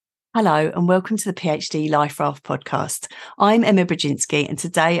Hello and welcome to the PhD Life Raft podcast. I'm Emma Brzezinski and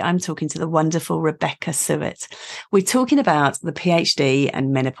today I'm talking to the wonderful Rebecca Suart. We're talking about the PhD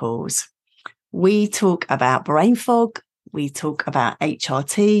and menopause. We talk about brain fog, we talk about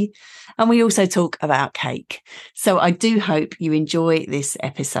HRT, and we also talk about cake. So I do hope you enjoy this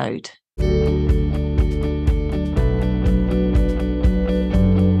episode.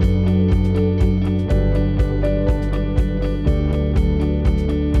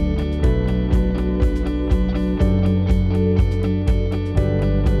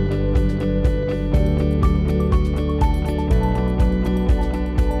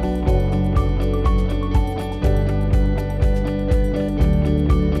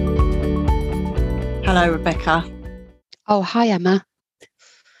 Hello, Rebecca. Oh, hi, Emma.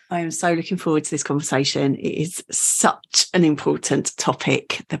 I am so looking forward to this conversation. It is such an important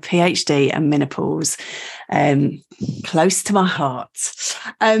topic, the PhD and menopause, close to my heart.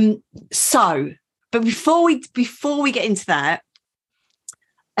 But before we get into that,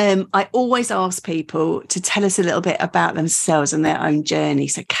 I always ask people to tell us a little bit about themselves and their own journey.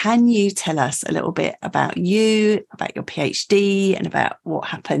 So can you tell us a little bit about you, about your PhD, and about what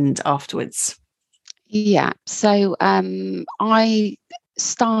happened afterwards? Yeah, so I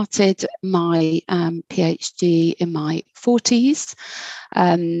started my PhD in my 40s.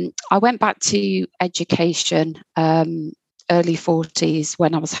 I went back to education early 40s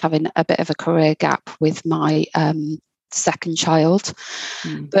when I was having a bit of a career gap with my second child.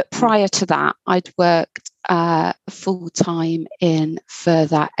 But prior to that, I'd worked full-time in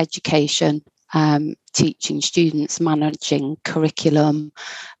further education, teaching students, managing curriculum,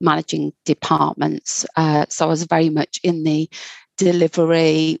 managing departments. So I was very much in the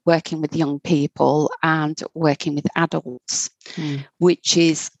delivery, working with young people and working with adults, which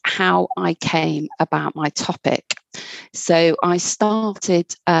is how I came about my topic. So I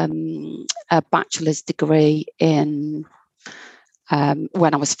started a bachelor's degree in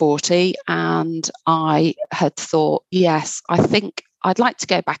when I was 40, and I had thought, yes, I think I'd like to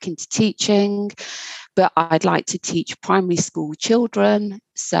go back into teaching, but I'd like to teach primary school children.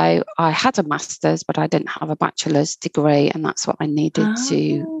 So I had a master's, but I didn't have a bachelor's degree, and that's what I needed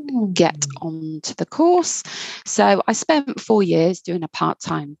to get onto the course. So I spent 4 years doing a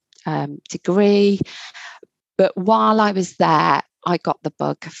part-time degree. But while I was there, I got the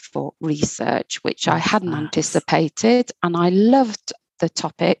bug for research, which I hadn't anticipated, and I loved the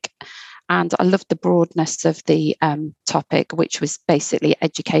topic. And I loved the broadness of the topic, which was basically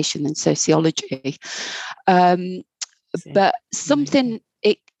education and sociology. But something,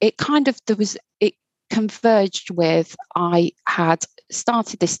 it converged with, I had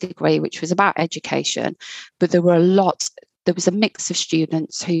started this degree, which was about education, but there was a mix of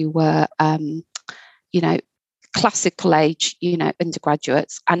students who were, classical age,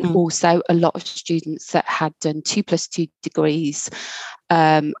 undergraduates, and also a lot of students that had done 2+2 degrees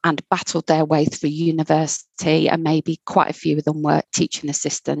and battled their way through university, and maybe quite a few of them were teaching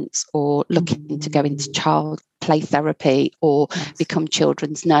assistants or looking to go into child play therapy or become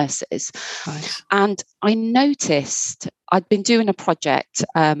children's nurses. Right. And I noticed I'd been doing a project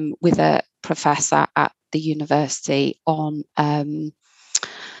with a professor at the university on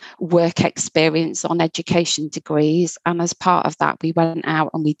work experience on education degrees, and as part of that we went out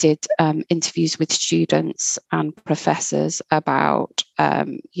and we did interviews with students and professors about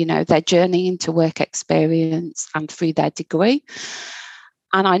their journey into work experience and through their degree.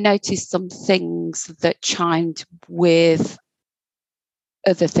 And I noticed some things that chimed with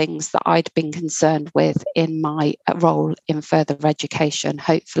other things that I'd been concerned with in my role in further education.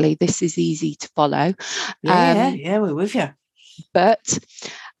 Hopefully this is easy to follow. Yeah, we're with you. But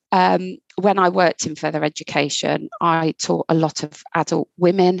when I worked in further education, I taught a lot of adult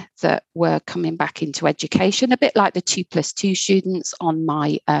women that were coming back into education, a bit like the 2+2 students on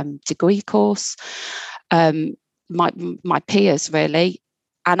my degree course, my peers really.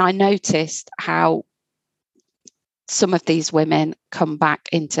 And I noticed how some of these women come back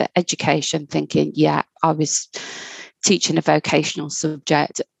into education thinking, yeah, I was teaching a vocational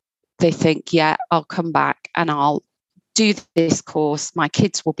subject. They think, yeah, I'll come back and I'll do this course, my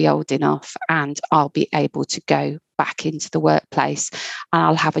kids will be old enough and I'll be able to go back into the workplace and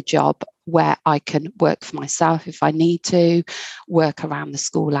I'll have a job where I can work for myself if I need to, work around the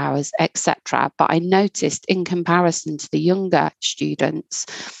school hours, etc. But I noticed in comparison to the younger students,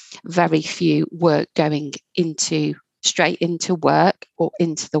 very few were going straight into work or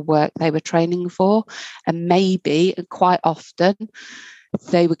into the work they were training for. And maybe, and quite often,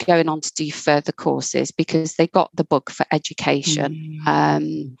 they were going on to do further courses because they got the bug for education.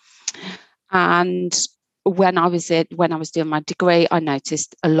 And when I was doing my degree, I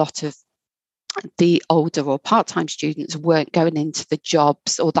noticed a lot of the older or part-time students weren't going into the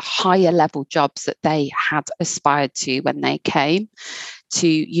jobs or the higher level jobs that they had aspired to when they came to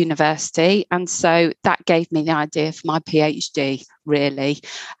university. And so that gave me the idea for my PhD, really,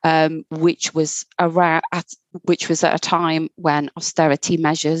 which was at a time when austerity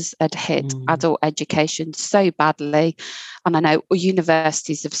measures had hit adult education so badly. And I know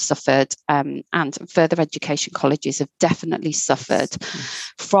universities have suffered, and further education colleges have definitely suffered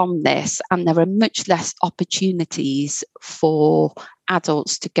from this. And there are much less opportunities for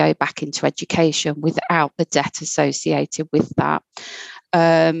adults to go back into education without the debt associated with that.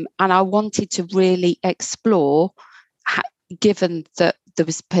 And I wanted to really explore, given that there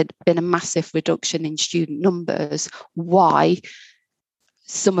was been a massive reduction in student numbers, why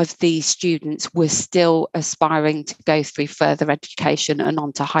some of these students were still aspiring to go through further education and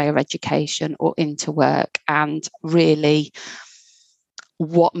on to higher education or into work, and really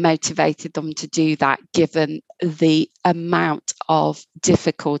what motivated them to do that, given the amount of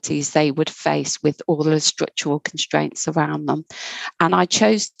difficulties they would face with all the structural constraints around them. And I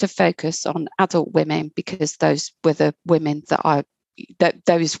chose to focus on adult women because those were the women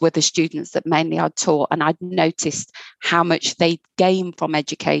those were the students that mainly I'd taught, and I'd noticed how much they gain from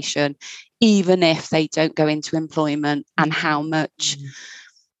education, even if they don't go into employment, and how much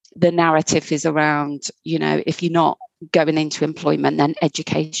the narrative is around, if you're not going into employment, then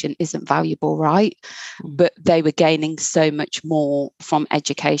education isn't valuable, right? But they were gaining so much more from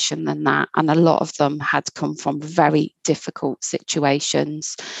education than that. And a lot of them had come from very difficult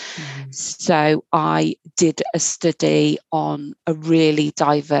situations. So I did a study on a really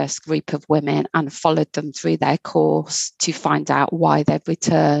diverse group of women and followed them through their course to find out why they've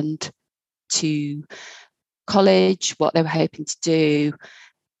returned to college, what they were hoping to do,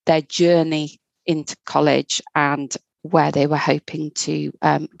 their journey into college, and where they were hoping to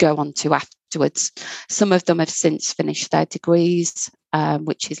go on to afterwards. Some of them have since finished their degrees,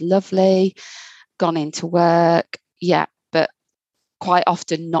 which is lovely, gone into work, but quite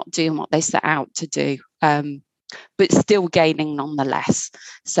often not doing what they set out to do, but still gaining nonetheless.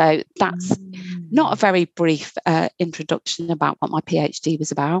 So that's not a very brief introduction about what my PhD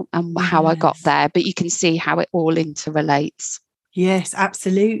was about and how I got there, but you can see how it all interrelates. Yes,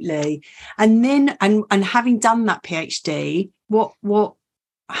 absolutely. And then, and having done that PhD, what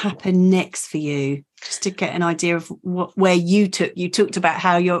happened next for you? Just to get an idea of where you talked about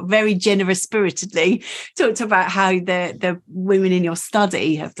how you're very generous spiritedly, talked about how the women in your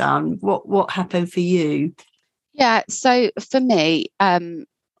study have done. What happened for you? Yeah, so for me,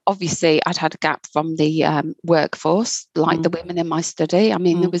 obviously I'd had a gap from the workforce, like the women in my study. I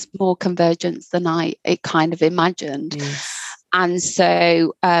mean, there was more convergence than I kind of imagined. Yes. And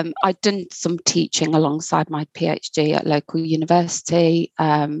so I'd done some teaching alongside my PhD at local university,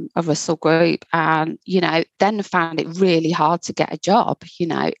 a Russell group, and, then found it really hard to get a job,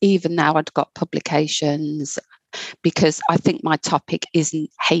 even though I'd got publications, because I think my topic isn't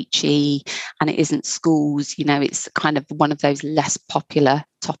HE and it isn't schools, it's kind of one of those less popular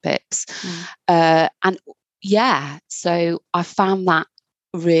topics. So I found that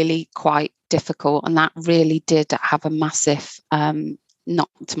really quite difficult, and that really did have a massive knock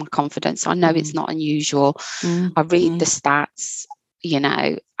to my confidence. I know it's not unusual. I read the stats,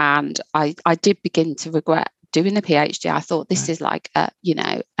 and I did begin to regret doing the PhD. I thought this is like an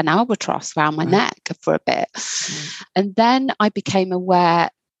albatross around my neck for a bit. And then I became aware.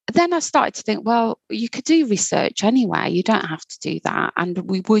 Then I started to think, well, you could do research anyway. You don't have to do that. And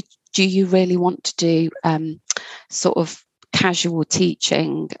do you really want to do sort of casual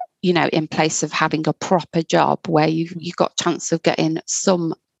teaching, in place of having a proper job where you got a chance of getting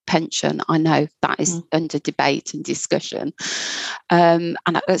some pension? I know that is under debate and discussion. So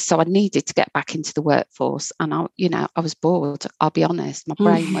I needed to get back into the workforce, and I was bored. I'll be honest, my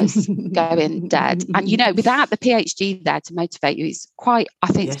brain was going dead. And without the PhD there to motivate you, it's quite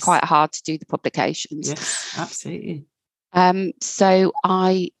hard to do the publications. Yes, absolutely. So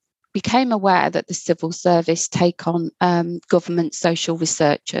I became aware that the civil service take on government social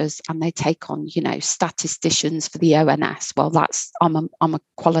researchers, and they take on, statisticians for the ONS. Well, I'm a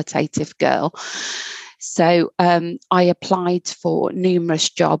qualitative girl. So I applied for numerous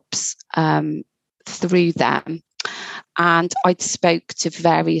jobs through them. And I spoke to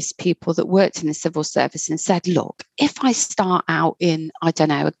various people that worked in the civil service and said, look, if I start out in, I don't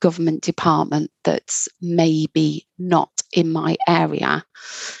know, a government department that's maybe not in my area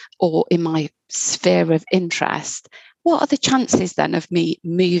or in my sphere of interest, what are the chances then of me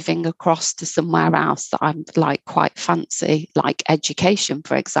moving across to somewhere else that I'm like quite fancy, like education,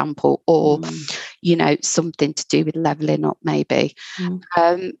 for example, or, you know, something to do with leveling up maybe.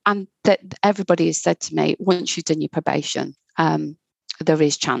 And that everybody has said to me, once you've done your probation, there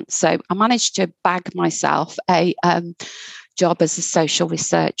is chance. So I managed to bag myself a job as a social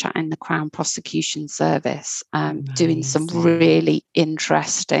researcher in the Crown Prosecution Service, doing some really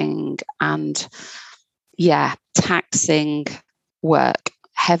interesting and taxing work,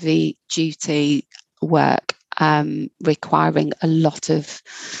 heavy duty work, requiring a lot of,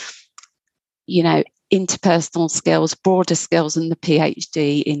 you know, interpersonal skills, broader skills than the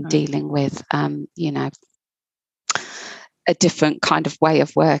PhD in dealing with, you know, a different kind of way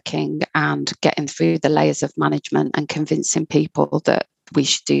of working and getting through the layers of management and convincing people that we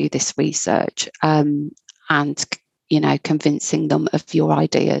should do this research, and, you know, convincing them of your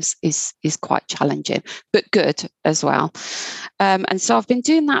ideas is quite challenging, but good as well. And so I've been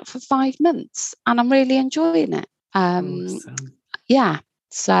doing that for 5 months and I'm really enjoying it. Awesome. Yeah.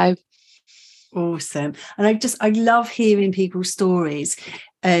 So awesome. And I love hearing people's stories.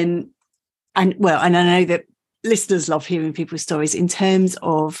 And I know that listeners love hearing people's stories in terms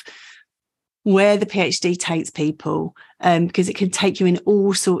of where the PhD takes people, because it can take you in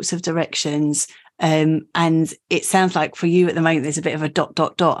all sorts of directions. And it sounds like for you at the moment, there's a bit of a ...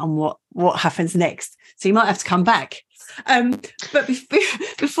 on what happens next. So you might have to come back. But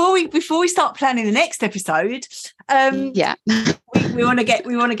before we start planning the next episode, we want to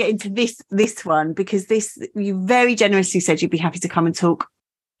get into this one, because you very generously said you'd be happy to come and talk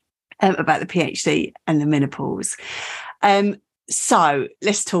about the PhD and the menopause. So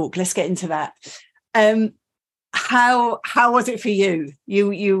let's get into that. How was it for you?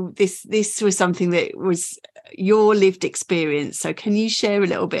 This was something that was your lived experience. So can you share a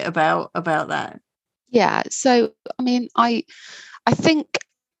little bit about that? Yeah. So, I mean, I think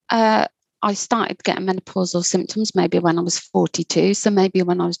I started getting menopausal symptoms maybe when I was 42. So maybe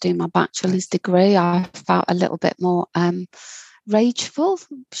when I was doing my bachelor's degree, I felt a little bit more rageful,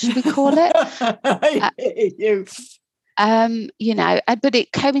 should we call it? You know, but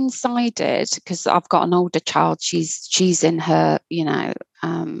it coincided because I've got an older child. She's in her, you know,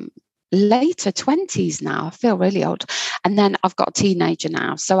 later 20s now. I feel really old. And then I've got a teenager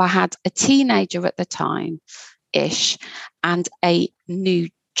now. So I had a teenager at the time ish and a new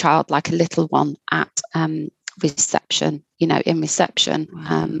child, like a little one at reception, you know, in reception,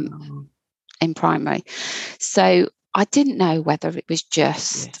 in primary. So I didn't know whether it was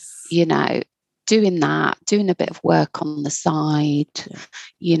just, you know, doing a bit of work on the side,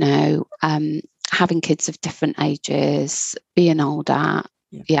 you know, having kids of different ages, being older.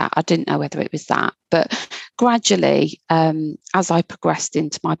 Yeah, I didn't know whether it was that. But gradually, as I progressed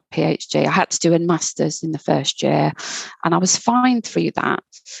into my PhD, I had to do a master's in the first year, and I was fine through that.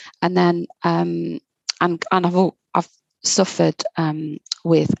 And then, and I've suffered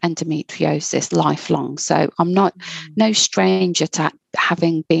with endometriosis lifelong, so I'm no stranger to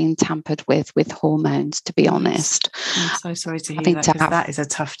having been tampered with hormones, to be honest. I'm so sorry to hear that, because that is a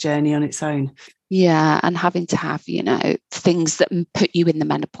tough journey on its own. Yeah, and having to have, you know, things that put you in the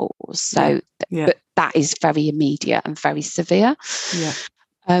menopause. So, but that is very immediate and very severe. Yeah.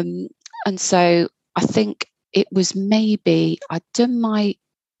 And so I think it was maybe I'd done my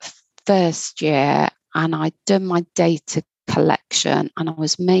first year and I'd done my data collection, and I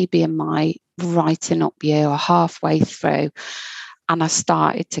was maybe in my writing up year or halfway through, and I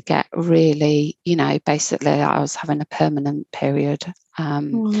started to get really, you know, basically I was having a permanent period.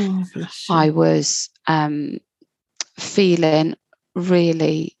 I was feeling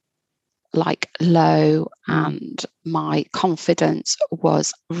really like low, and my confidence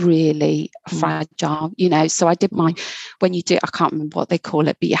was really fragile, you know. So I did my, when you do, I can't remember what they call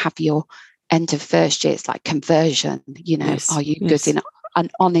it, but you have your end of first year, it's like conversion, you know, are you good enough? And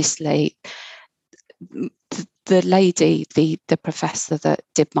honestly, the lady, the professor that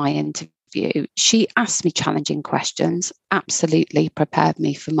did my interview, she asked me challenging questions, absolutely prepared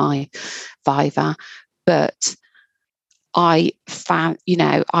me for my viva, but I found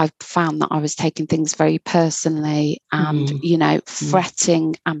that I was taking things very personally and, you know,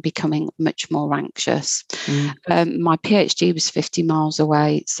 fretting and becoming much more anxious. My PhD was 50 miles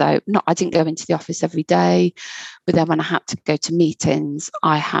away. So I didn't go into the office every day, but then when I had to go to meetings,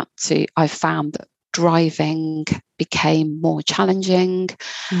 I found that driving became more challenging.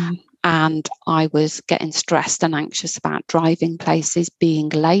 And I was getting stressed and anxious about driving places, being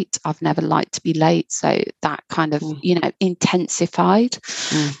late. I've never liked to be late. So that kind of, you know, intensified.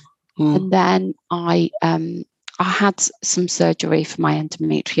 And then I had some surgery for my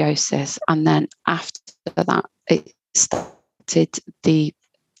endometriosis. And then after that, started, the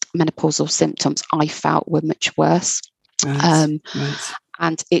menopausal symptoms I felt were much worse. Right.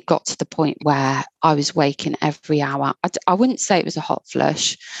 And it got to the point where I was waking every hour. I wouldn't say it was a hot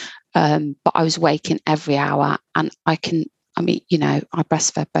flush, but I was waking every hour. And I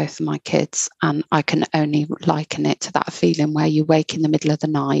breastfed both of my kids, and I can only liken it to that feeling where you wake in the middle of the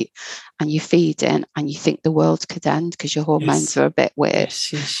night and you're feeding and you think the world could end because your hormones are a bit weird.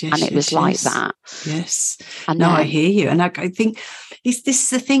 Yes, and it was like that. Yes. And no, then, I hear you. And I think this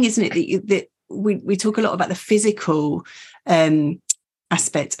is the thing, isn't it? That we talk a lot about the physical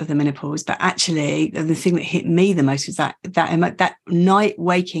aspect of the menopause, but actually the thing that hit me the most was that night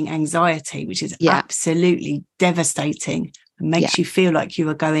waking anxiety, which is absolutely devastating. Makes you feel like you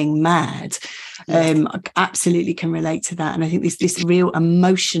are going mad. I absolutely can relate to that. And I think this real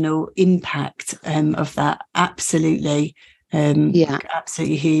emotional impact of that, absolutely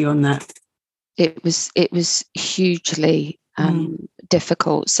absolutely hear you on that. It was hugely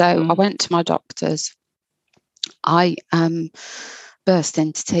difficult. So I went to my doctors. I burst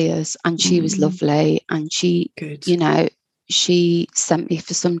into tears, and she was lovely, and she she sent me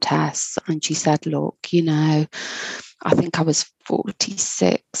for some tests, and she said, look, I think I was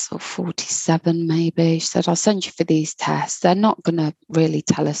 46 or 47 maybe. She said, I'll send you for these tests. They're not going to really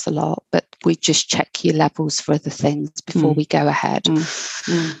tell us a lot, but we just check your levels for other things before we go ahead.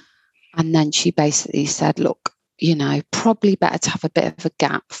 And then she basically said, look, probably better to have a bit of a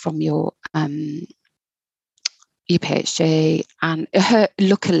gap from your PhD. And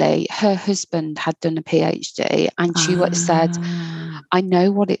luckily her husband had done a PhD, and she said, I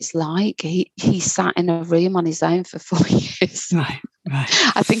know what it's like. He sat in a room on his own for 4 years. Right.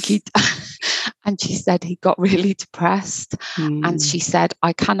 I think and she said he got really depressed. And she said,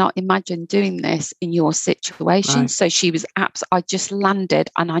 I cannot imagine doing this in your situation. So she was I just landed,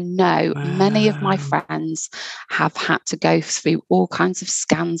 and I know many of my friends have had to go through all kinds of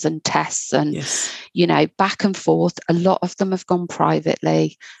scans and tests and, back and forth. A lot of them have gone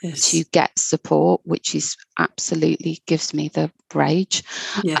privately to get support, which is absolutely gives me the rage.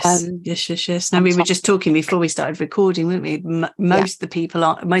 Yes. No, we were just talking before we started recording, weren't we? Most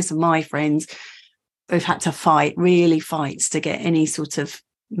of my friends have had to fight to get any sort of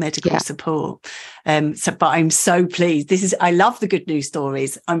medical support. But I'm so pleased. I love the good news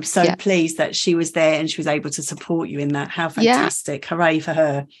stories. I'm so pleased that she was there and she was able to support you in that. How fantastic. Hooray for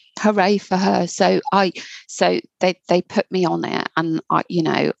her. So they put me on it, and I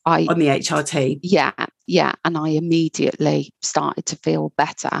on the HRT. And I immediately started to feel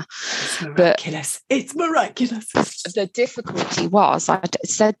better. It's miraculous. It's miraculous. The difficulty was, I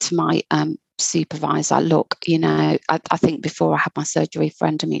said to my supervisor, look, I think before I had my surgery for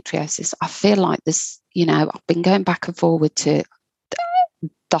endometriosis, I feel like this, I've been going back and forward to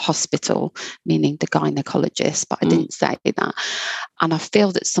the hospital, meaning the gynecologist, but I didn't say that. And I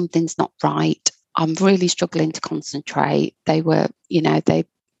feel that something's not right. I'm really struggling to concentrate. They were, they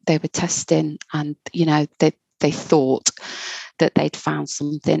were testing, and, they thought that they'd found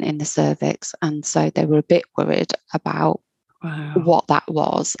something in the cervix. And so they were a bit worried about what that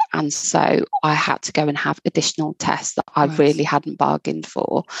was. And so I had to go and have additional tests that I really hadn't bargained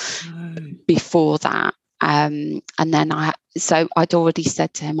for before that. And then I'd already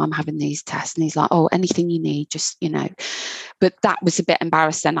said to him, I'm having these tests, and he's like, oh, anything you need, just, but that was a bit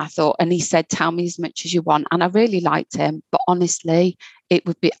embarrassing, I thought. And he said, tell me as much as you want. And I really liked him, but honestly, it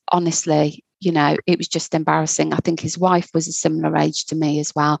was just embarrassing. I think his wife was a similar age to me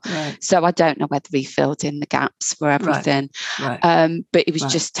as well. So I don't know whether he filled in the gaps for everything. But it was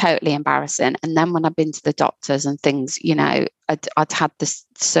just totally embarrassing. And then when I've been to the doctors and things, I'd had this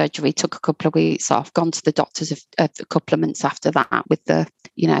surgery, took a couple of weeks off, gone to the doctors a couple of months after that with the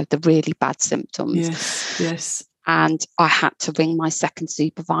really bad symptoms. Yes. And I had to ring my second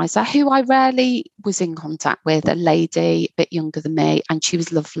supervisor, who I rarely was in contact with, a lady a bit younger than me, and she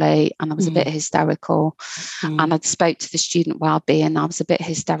was lovely, and I was a bit hysterical. And I'd spoke to the student wellbeing, I was a bit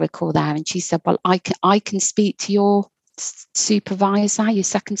hysterical there, and she said, well, I can speak to your supervisor, your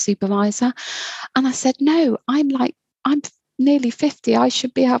second supervisor. And I said, no, I'm nearly 50, I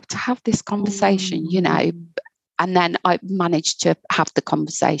should be able to have this conversation, And then I managed to have the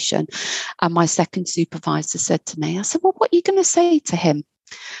conversation. And my second supervisor said to me, I said, well, what are you going to say to him?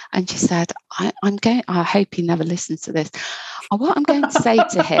 And she said, I hope he never listens to this. What I'm going to say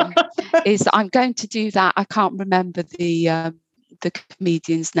to him is I'm going to do that. I can't remember the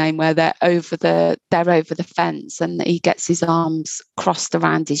comedian's name where they're over the fence and he gets his arms crossed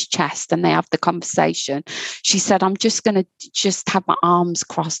around his chest and they have the conversation. She said, I'm just going to have my arms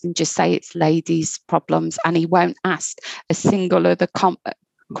crossed and just say it's ladies' problems, and he won't ask a single other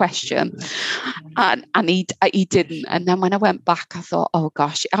question. And he didn't. And then when I went back, I thought, oh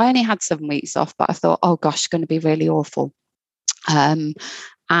gosh, I only had 7 weeks off, but I thought, oh gosh, it's going to be really awful. And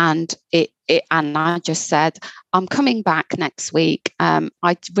I just said, I'm coming back next week. I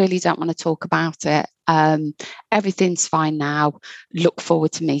really don't want to talk about it. Everything's fine now. Look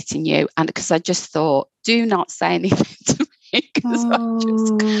forward to meeting you. And because I just thought, do not say anything to me, because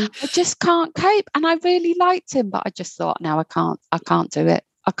I just can't cope. And I really liked him, but I just thought, no, I can't do it.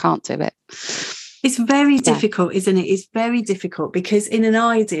 I can't do it. It's very difficult, isn't it? It's very difficult, because in an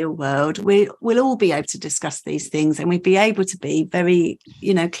ideal world, we'll all be able to discuss these things and we'd be able to be very,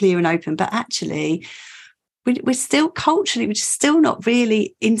 clear and open. But actually, we're still culturally, we're just still not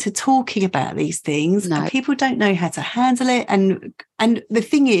really into talking about these things. No. And people don't know how to handle it. And the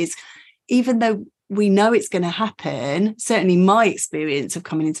thing is, even though we know it's going to happen, certainly my experience of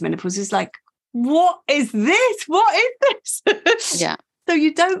coming into menopause is like, what is this? What is this? Yeah. So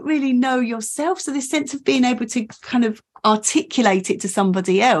you don't really know yourself. So this sense of being able to kind of articulate it to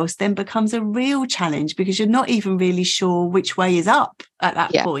somebody else then becomes a real challenge, because you're not even really sure which way is up at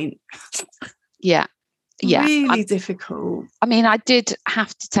that point. Yeah. Really difficult. I mean, I did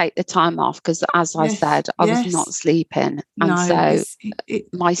have to take the time off because, as I said, I was not sleeping. And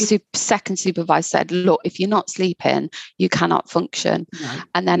my second supervisor said, look, if you're not sleeping, you cannot function.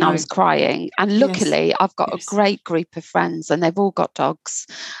 And then I was crying. And luckily, I've got a great group of friends and they've all got dogs.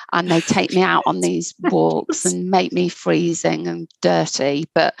 And they take me out on these walks and make me freezing and dirty.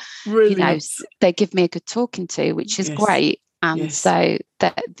 But, they give me a good talking to, which is great. And so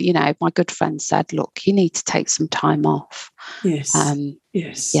that, my good friend said, look, you need to take some time off.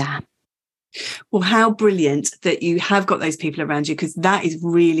 Yeah. Well, how brilliant that you have got those people around you, because that is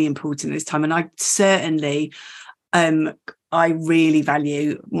really important this time. And I certainly, I really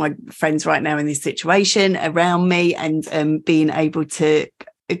value my friends right now in this situation around me, and being able to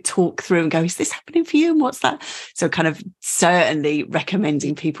talk through and go, is this happening for you? And what's that? So kind of certainly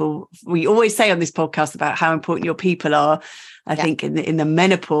recommending people. We always say on this podcast about how important your people are. I think in the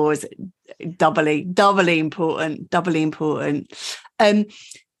menopause, doubly important.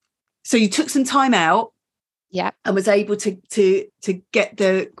 So you took some time out, and was able to get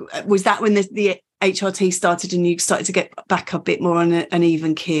was that when the HRT started and you started to get back a bit more on an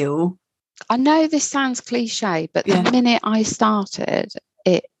even keel? I know this sounds cliche, but the minute I started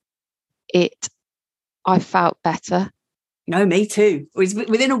it, I felt better. No, me too. It was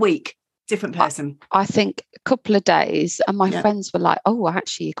within a week. Different person. I think a couple of days, and my friends were like, oh,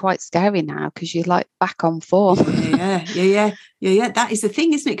 actually you're quite scary now because you're like back on form. Yeah. That is the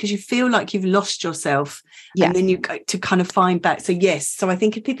thing, isn't it? Because you feel like you've lost yourself, and then you go to kind of find back. So so I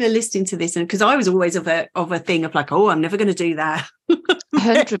think if people are listening to this, and because I was always of a thing of like, oh, I'm never going to do that.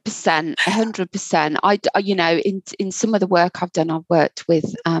 100%. I in some of the work I've done, I've worked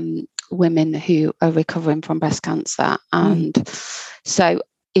with women who are recovering from breast cancer, and so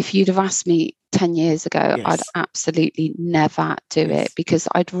if you'd have asked me 10 years ago, I'd absolutely never do it, because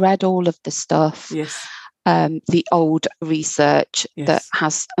I'd read all of the stuff, the old research that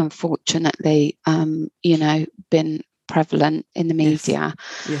has unfortunately, been prevalent in the media.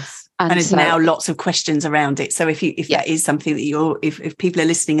 And there's now lots of questions around it. So if that is something that if people are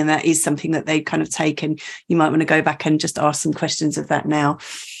listening and that is something that they've kind of taken, you might want to go back and just ask some questions of that now.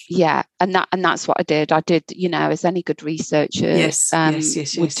 Yeah, and that's what I did. I did, as any good researcher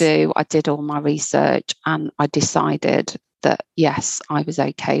would do. I did all my research, and I decided that yes, I was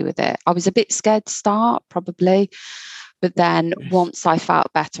okay with it. I was a bit scared to start, probably, but then once I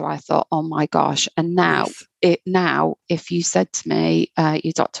felt better, I thought, oh my gosh! And now, if you said to me,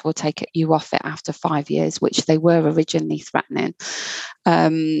 your doctor will take you off it after 5 years, which they were originally threatening,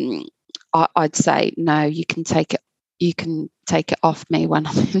 I'd say no. You can take it. You can take it off me when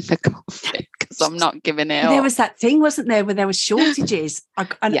I'm in the coffin, because I'm not giving it up. There was that thing, wasn't there, where there were shortages.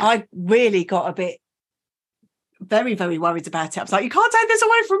 I really got a bit very, very worried about it. I was like, you can't take this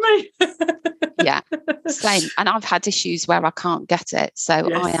away from me. Yeah, same. And I've had issues where I can't get it. So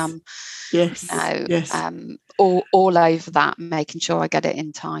I am all over that, making sure I get it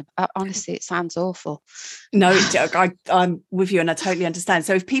in time. Honestly, it sounds awful. No, I'm with you, and I totally understand.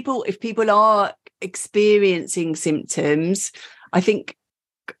 So if people are experiencing symptoms, I think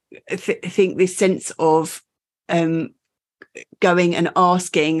this sense of going and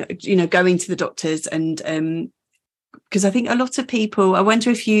asking, going to the doctors, and because I think a lot of people, I wonder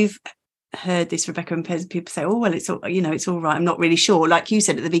if you've heard this, Rebecca, and people say, oh well, it's all right, I'm not really sure. Like you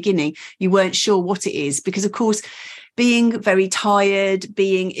said at the beginning, you weren't sure what it is, because of course being very tired,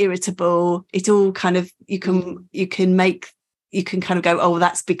 being irritable, it all kind of you can kind of go, oh,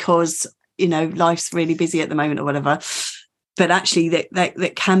 that's because life's really busy at the moment or whatever. but actually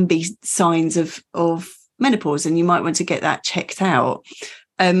that can be signs of menopause, and you might want to get that checked out.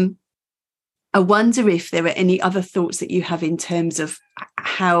 I wonder if there are any other thoughts that you have in terms of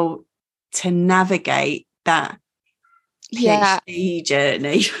how to navigate that PhD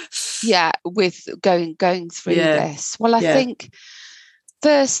journey. Yeah, with going through this. Well, I think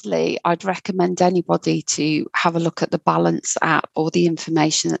firstly, I'd recommend anybody to have a look at the Balance app or the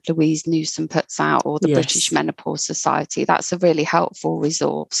information that Louise Newson puts out, or the British Menopause Society. That's a really helpful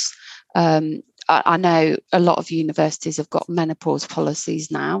resource. I know a lot of universities have got menopause policies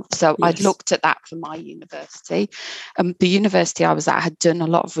now. So I'd looked at that for my university. The university I was at had done a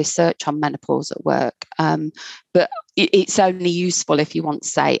lot of research on menopause at work. But it's only useful if you want to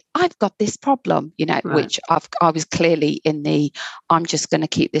say, I've got this problem, which I was clearly in the, I'm just going to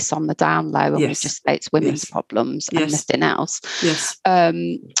keep this on the down low, and we'll just say it's women's problems and nothing else.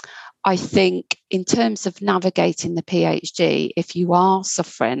 I think in terms of navigating the PhD, if you are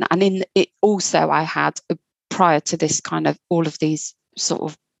suffering, and in it also, I had prior to this kind of all of these sort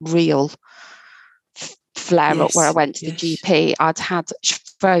of real flare up where I went to the GP, I'd had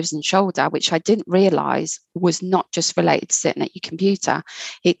frozen shoulder, which I didn't realise was not just related to sitting at your computer.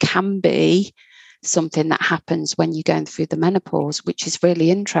 It can be something that happens when you're going through the menopause, which is really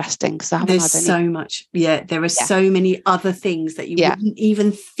interesting because there's so much. There are so many other things that you wouldn't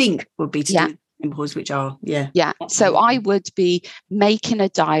even think would be to do with menopause, which are So I would be making a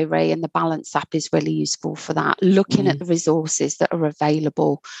diary, and the Balance app is really useful for that. Looking at the resources that are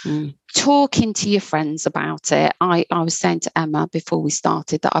available, talking to your friends about it. I was saying to Emma before we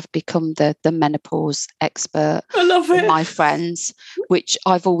started that I've become the menopause expert. I love it. My friends, which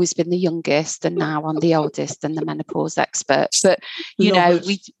I've always been the youngest, and now I'm the oldest and the menopause expert. But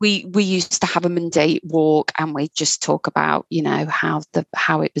we used to have a Monday walk, and we just talk about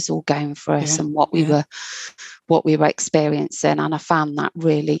how it was all going for us and what we were experiencing, and I found that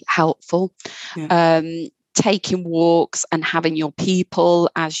really helpful. Taking walks and having your people,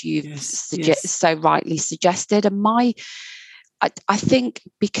 as you've so rightly suggested. And I think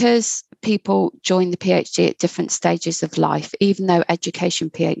because people join the PhD at different stages of life, even though education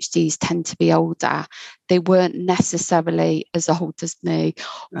PhDs tend to be older, they weren't necessarily as old as me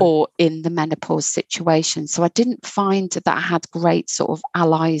or in the menopause situation. So I didn't find that I had great sort of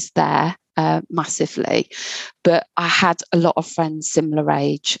allies there massively, but I had a lot of friends similar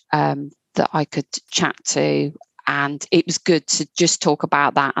age that I could chat to, and it was good to just talk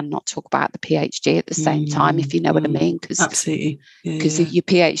about that and not talk about the PhD at the same time, if you know what I mean. Because absolutely, because your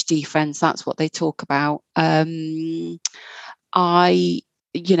PhD friends, that's what they talk about. I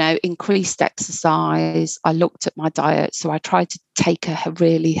increased exercise. I looked at my diet, so I tried to take a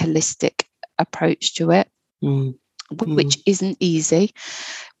really holistic approach to it, which isn't easy,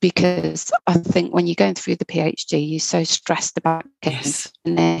 because I think when you're going through the PhD, you're so stressed about getting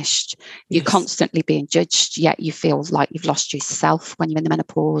finished. You're constantly being judged, yet you feel like you've lost yourself when you're in the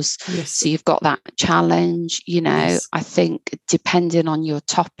menopause. So you've got that challenge. I think depending on your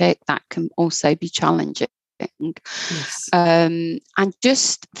topic, that can also be challenging. And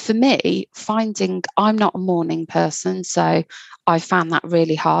just for me, I'm not a morning person, so I found that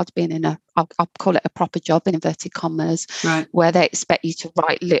really hard, being in I'll call it a proper job in inverted commas, where they expect you to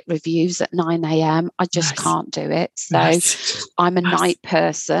write lit reviews at 9 a.m. I just can't do it. So I'm a night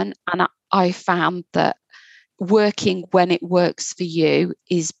person, and I found that working when it works for you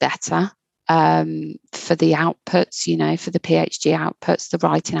is better. For the outputs, for the PhD outputs, the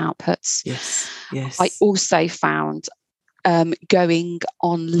writing outputs. I also found going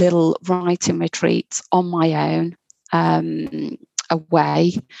on little writing retreats on my own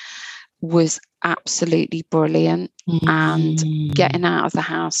away was absolutely brilliant. And getting out of the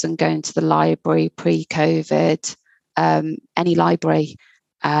house and going to the library pre-COVID, any library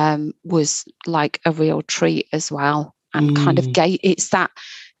was like a real treat as well. And kind of it's that,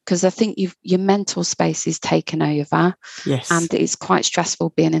 because I think your mental space is taken over, and it's quite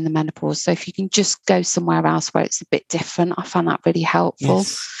stressful being in the menopause. So if you can just go somewhere else where it's a bit different, I found that really helpful.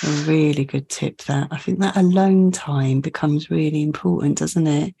 A really good tip. That I think that alone time becomes really important, doesn't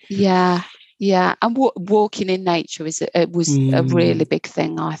it? Yeah, and walking in nature was a really big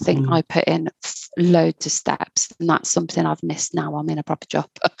thing. I think I put in loads of steps, and that's something I've missed now. I'm in a proper job.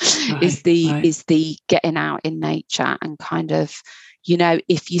 Is the getting out in nature, and kind of,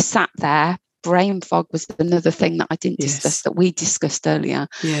 if you sat there, brain fog was another thing that I didn't discuss, that we discussed earlier.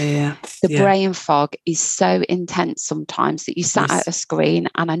 The brain fog is so intense sometimes that you sat at a screen,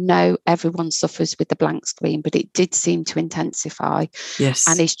 and I know everyone suffers with the blank screen, but it did seem to intensify.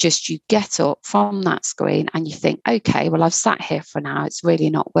 And it's just, you get up from that screen and you think, okay, well, I've sat here for an hour, it's really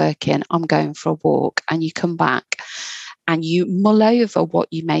not working, I'm going for a walk, and you come back and you mull over what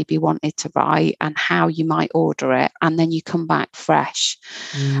you maybe wanted to write and how you might order it, and then you come back fresh.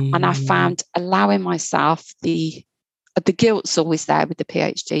 And I found allowing myself the guilt's always there with the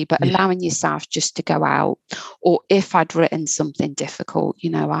PhD, but allowing yourself just to go out, or if I'd written something difficult,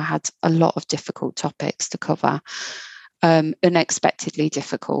 I had a lot of difficult topics to cover, unexpectedly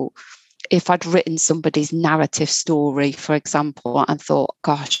difficult. If I'd written somebody's narrative story, for example, and thought,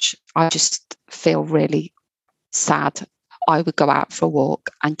 gosh, I just feel really sad, I would go out for a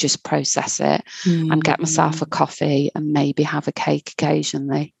walk and just process it and get myself a coffee and maybe have a cake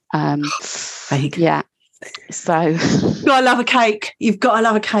occasionally. Cake. Yeah. So you've got to love a cake. You've got to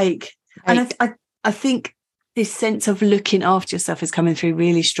love a cake. And I think this sense of looking after yourself is coming through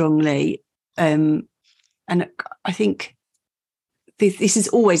really strongly. And I think this is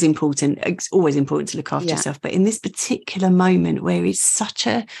always important. It's always important to look after yourself. But in this particular moment where it's such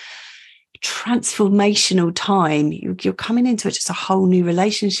a transformational time, you're coming into just a whole new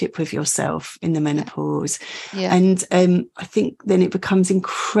relationship with yourself in the menopause. And I think then it becomes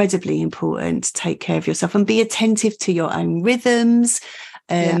incredibly important to take care of yourself and be attentive to your own rhythms,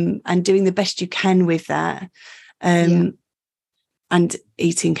 and doing the best you can with that. And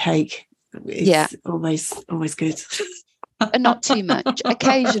eating cake is always good. And not too much.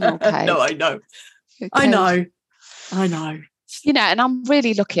 Occasional cake. No, I know. I know. And I'm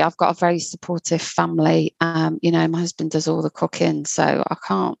really lucky. I've got a very supportive family. My husband does all the cooking, so I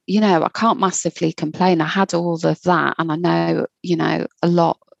can't massively complain. I had all of that, and I know, a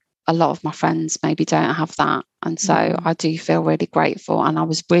lot of my friends maybe don't have that, and so I do feel really grateful. And I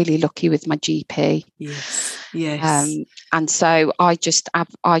was really lucky with my GP. Yes. And so I just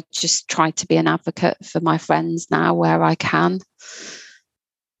try to be an advocate for my friends now where I can,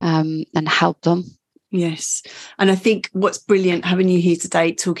 and help them. Yes. And I think what's brilliant having you here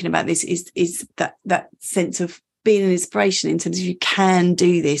today talking about this is that sense of being an inspiration in terms of you can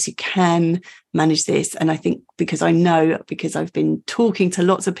do this, you can manage this. And I think because I've been talking to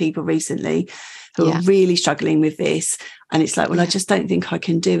lots of people recently who are really struggling with this, and it's like, well, I just don't think I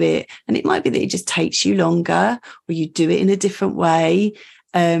can do it. And it might be that it just takes you longer, or you do it in a different way.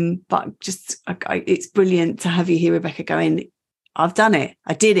 But it's brilliant to have you here, Rebecca, going, I've done it.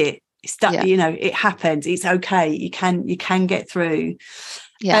 I did it. It's that, it happened. It's okay. You can get through.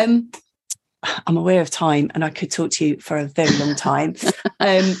 I'm aware of time, and I could talk to you for a very long time.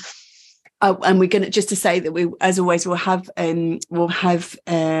 And we're going to, just to say that we, as always, we'll have now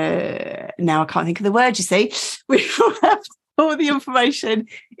I can't think of the word, you see, we will have all the information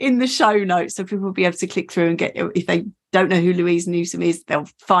in the show notes, so people will be able to click through and get, if they don't know who Louise Newsom is, they'll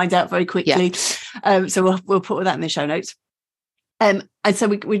find out very quickly. So we'll put all that in the show notes. And so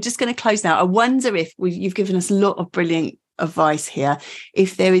we're just going to close now. I wonder if you've given us a lot of brilliant advice here.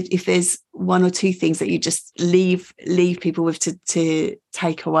 If there's one or two things that you just leave people with to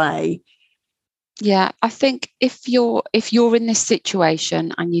take away. Yeah, I think if you're in this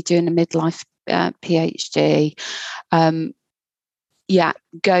situation and you're doing a midlife PhD,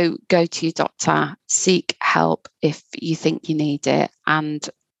 go to your doctor, seek help if you think you need it, and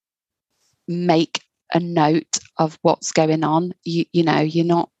make a note of what's going on. You're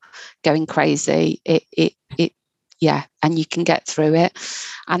not going crazy. And you can get through it.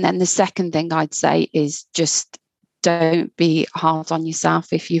 And then the second thing I'd say is just don't be hard on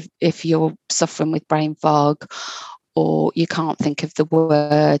yourself if you're suffering with brain fog or you can't think of the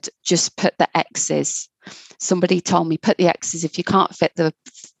word. Just put the X's. Somebody told me put the X's if you can't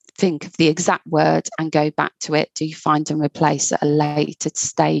think of the exact word and go back to it. Do you find and replace at a later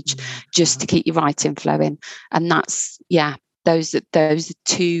stage, just to keep your writing flowing? And that's those are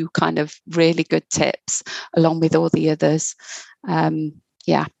two kind of really good tips, along with all the others.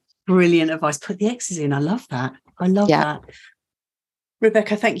 Brilliant advice. Put the X's in. I love that. That.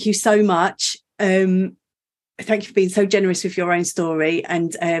 Rebecca, thank you so much. Thank you for being so generous with your own story,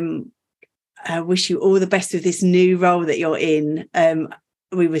 and I wish you all the best with this new role that you're in.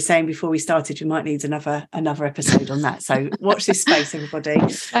 We were saying before we started, we might need another episode on that. So watch this space, everybody.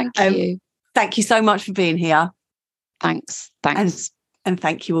 Thank you. Thank you so much for being here. Thanks. And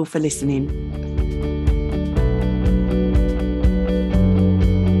thank you all for listening.